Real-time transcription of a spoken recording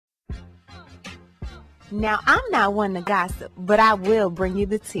Now, I'm not one to gossip, but I will bring you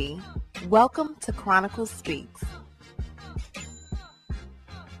the tea. Welcome to Chronicle Speaks.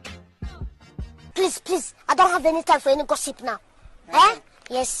 Please, I don't have any time for any gossip now. Eh?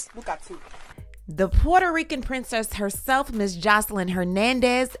 Yes. Look at you. The Puerto Rican princess herself, Miss Joseline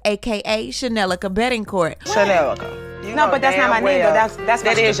Hernandez, a.k.a. Chanelica Bettencourt. Chanelica. No, but that's not my name, though.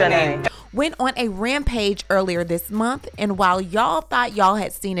 That is your name. Went on a rampage earlier this month, and while y'all thought y'all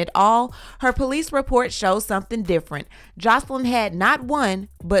had seen it all, her police report shows something different. Joseline had not one,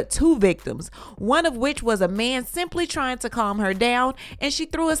 but two victims, one of which was a man simply trying to calm her down, and she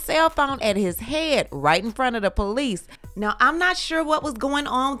threw a cell phone at his head right in front of the police. Now, I'm not sure what was going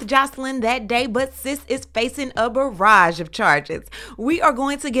on with Joseline that day, but sis is facing a barrage of charges. We are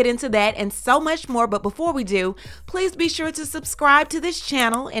going to get into that and so much more, but before we do, please be sure to subscribe to this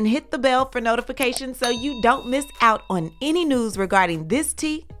channel and hit the bell for notifications so you don't miss out on any news regarding this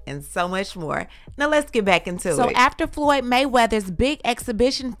tea and so much more. Now let's get back into it. So after Floyd Mayweather's big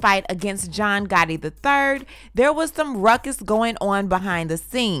exhibition fight against John Gotti III, there was some ruckus going on behind the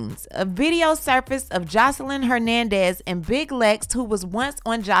scenes. A video surfaced of Joseline Hernandez and Big Lex, who was once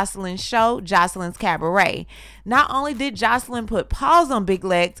on Joseline's show, Joseline's Cabaret. Not only did Joseline put paws on Big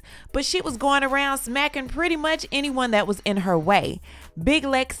Lex, but she was going around smacking pretty much anyone that was in her way. Big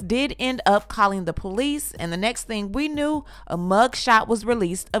Lex did end up calling the police, and the next thing we knew, a mug shot was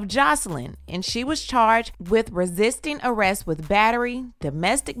released of Joseline, and she was charged with resisting arrest with battery,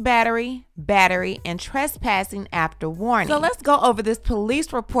 domestic battery, and trespassing after warning. So let's go over this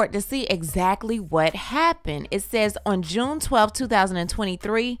police report to see exactly what happened. It says on June 12,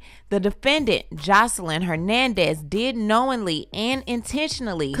 2023, the defendant, Joseline Hernandez, did knowingly and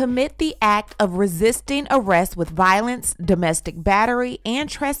intentionally commit the act of resisting arrest with violence, domestic battery, and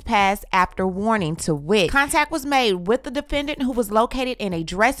trespass after warning, to wit. Contact was made with the defendant, who was located in a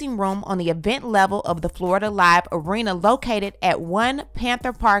dressing room on the event level of the Florida Live Arena located at 1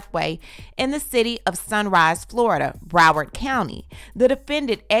 Panther Parkway in the city of Sunrise, Florida, Broward County. The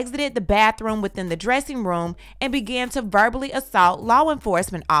defendant exited the bathroom within the dressing room and began to verbally assault law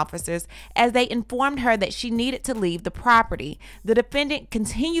enforcement officers as they informed her that she needed to leave the property. The defendant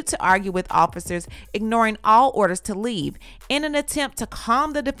continued to argue with officers, ignoring all orders to leave. In an attempt to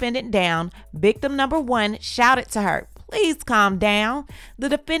calm the defendant down, victim number one shouted to her, "Please calm down." The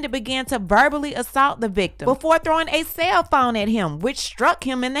defendant began to verbally assault the victim before throwing a cell phone at him, which struck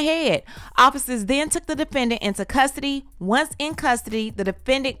him in the head. Officers then took the defendant into custody. Once in custody, the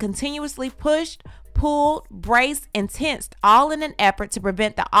defendant continuously pushed, pulled, braced, and tensed, all in an effort to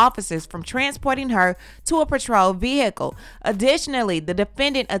prevent the officers from transporting her to a patrol vehicle. Additionally, the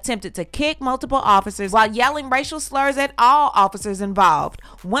defendant attempted to kick multiple officers while yelling racial slurs at all officers involved.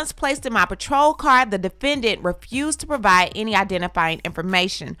 Once placed in my patrol car, the defendant refused to provide any identifying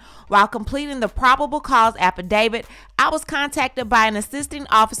information. While completing the probable cause affidavit, I was contacted by an assisting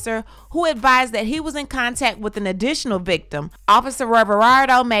officer who advised that he was in contact with an additional victim. Officer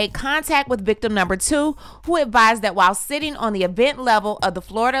Reverardo made contact with victim number 2, who advised that while sitting on the event level of the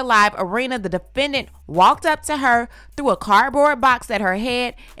Florida Live Arena, the defendant walked up to her, threw a cardboard box at her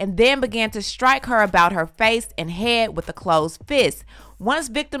head, and then began to strike her about her face and head with a closed fist. Once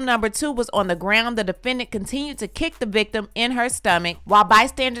victim number 2 was on the ground, the defendant continued to kick the victim in her stomach while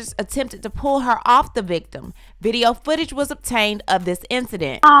bystanders attempted to pull her off the victim. Video footage was obtained of this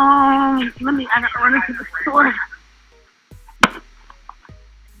incident. I gotta run into the store.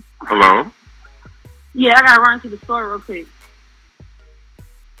 Hello? Yeah, I gotta run to the store real quick.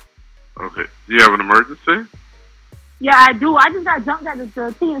 Okay. Do you have an emergency? Yeah, I do. I just got jumped at the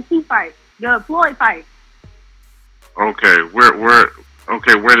TNT fight, the Floyd fight. Okay. Where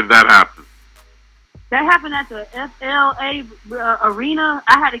did that happen? That happened at the FLA arena.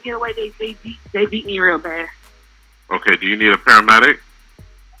 I had to get away. They beat me real bad. Okay. Do you need a paramedic?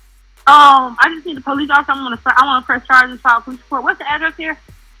 I just need the police officer. I want to press charges, file police report. What's the address here?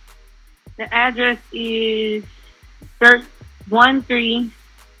 The address is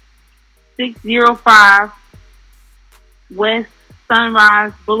 13605 West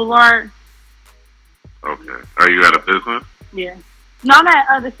Sunrise Boulevard. Okay. Are you at a business? Yeah. No, I'm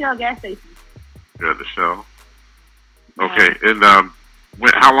at the Shell gas station. You're at the Shell? Okay. And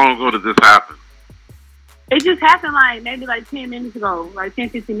how long ago did this happen? It just happened maybe 10 minutes ago,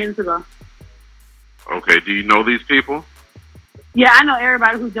 10-15 minutes ago. Okay. Do you know these people? Yeah, I know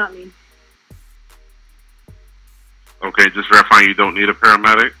everybody who jumped me. Okay, just verifying you don't need a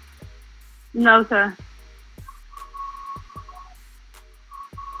paramedic? No, sir.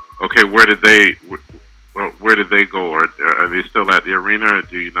 Okay, where did they go? Are they still at the arena? Or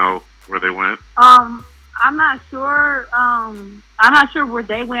do you know where they went? I'm not sure. I'm not sure where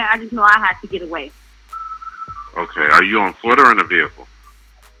they went. I just know I had to get away. Okay. Are you on foot or in a vehicle?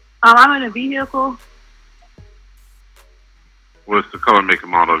 I'm in a vehicle. What's the color, make,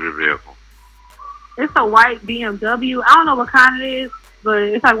 and model of your vehicle? It's a white BMW. I don't know what kind it is, but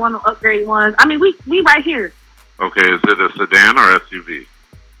it's like one of the upgrade ones. I mean, we right here. Okay. Is it a sedan or SUV?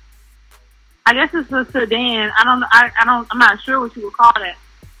 I guess it's a sedan. I'm not sure what you would call that.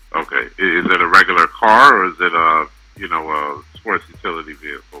 Okay. Is it a regular car or is it a sports utility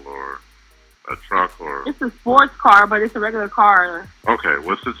vehicle or a truck or? It's a sports car, but it's a regular car. Okay.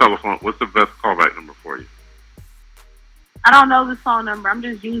 What's the telephone? What's the best callback number for you? I don't know this phone number. I'm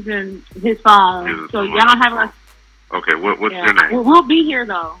just using his phone. So y'all don't have a. Okay. What's your name? We'll be here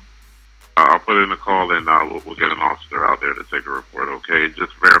though. I'll put in a call and we'll get an officer out there to take a report, okay?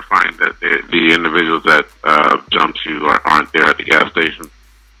 Just verifying that the individuals that jumped you aren't there at the gas station?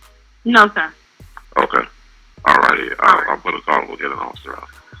 No, sir. Okay. All righty. I'll put a call and we'll get an officer out.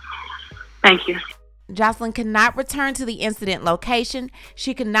 Thank you. Joseline cannot return to the incident location.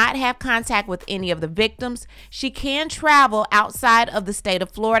 She cannot have contact with any of the victims. She can travel outside of the state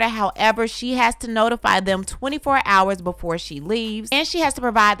of Florida. However, she has to notify them 24 hours before she leaves, and she has to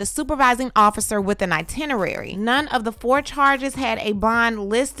provide the supervising officer with an itinerary. None of the 4 charges had a bond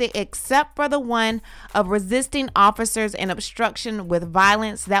listed except for the one of resisting officers and obstruction with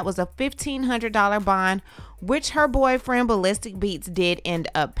violence. That was a $1,500 bond, which her boyfriend Ballistic Beats did end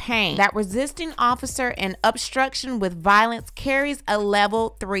up paying. That resisting officer and obstruction with violence carries a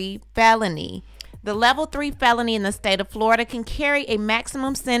level 3 felony. The level 3 felony in the state of Florida can carry a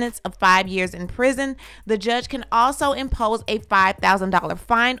maximum sentence of 5 years in prison. The judge can also impose a $5,000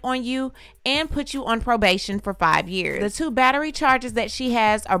 fine on you and put you on probation for 5 years. The 2 battery charges that she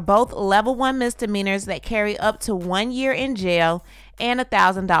has are both level 1 misdemeanors that carry up to 1 year in jail and a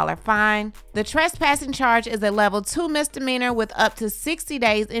 $1,000 fine. The trespassing charge is a level 2 misdemeanor with up to 60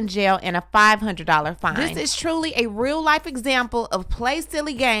 days in jail and a $500 fine. This is truly a real life example of play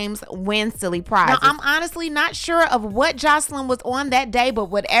silly games, win silly prizes. Now, I'm honestly not sure of what Joseline was on that day,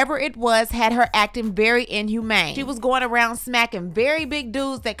 but whatever it was had her acting very inhumane. She was going around smacking very big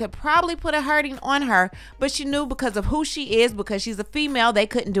dudes that could probably put a hurting on her, but she knew because of who she is, because she's a female, they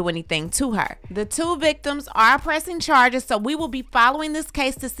couldn't do anything to her. The 2 victims are pressing charges, so we will be following this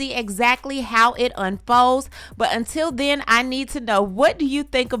case to see exactly how it unfolds. But until then, I need to know, what do you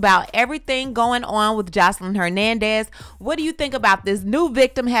think about everything going on with Joseline Hernandez? What do you think about this new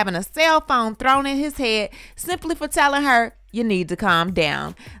victim having a cell phone thrown in his head simply for telling her you need to calm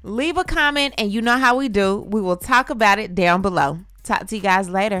down? Leave a comment, and you know how we do. We will talk about it down below. Talk to you guys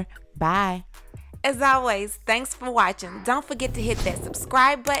later. Bye. As always, thanks for watching. Don't forget to hit that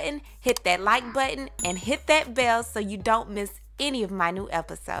subscribe button, hit that like button, and hit that bell so you don't miss any of my new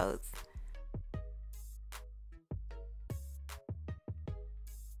episodes.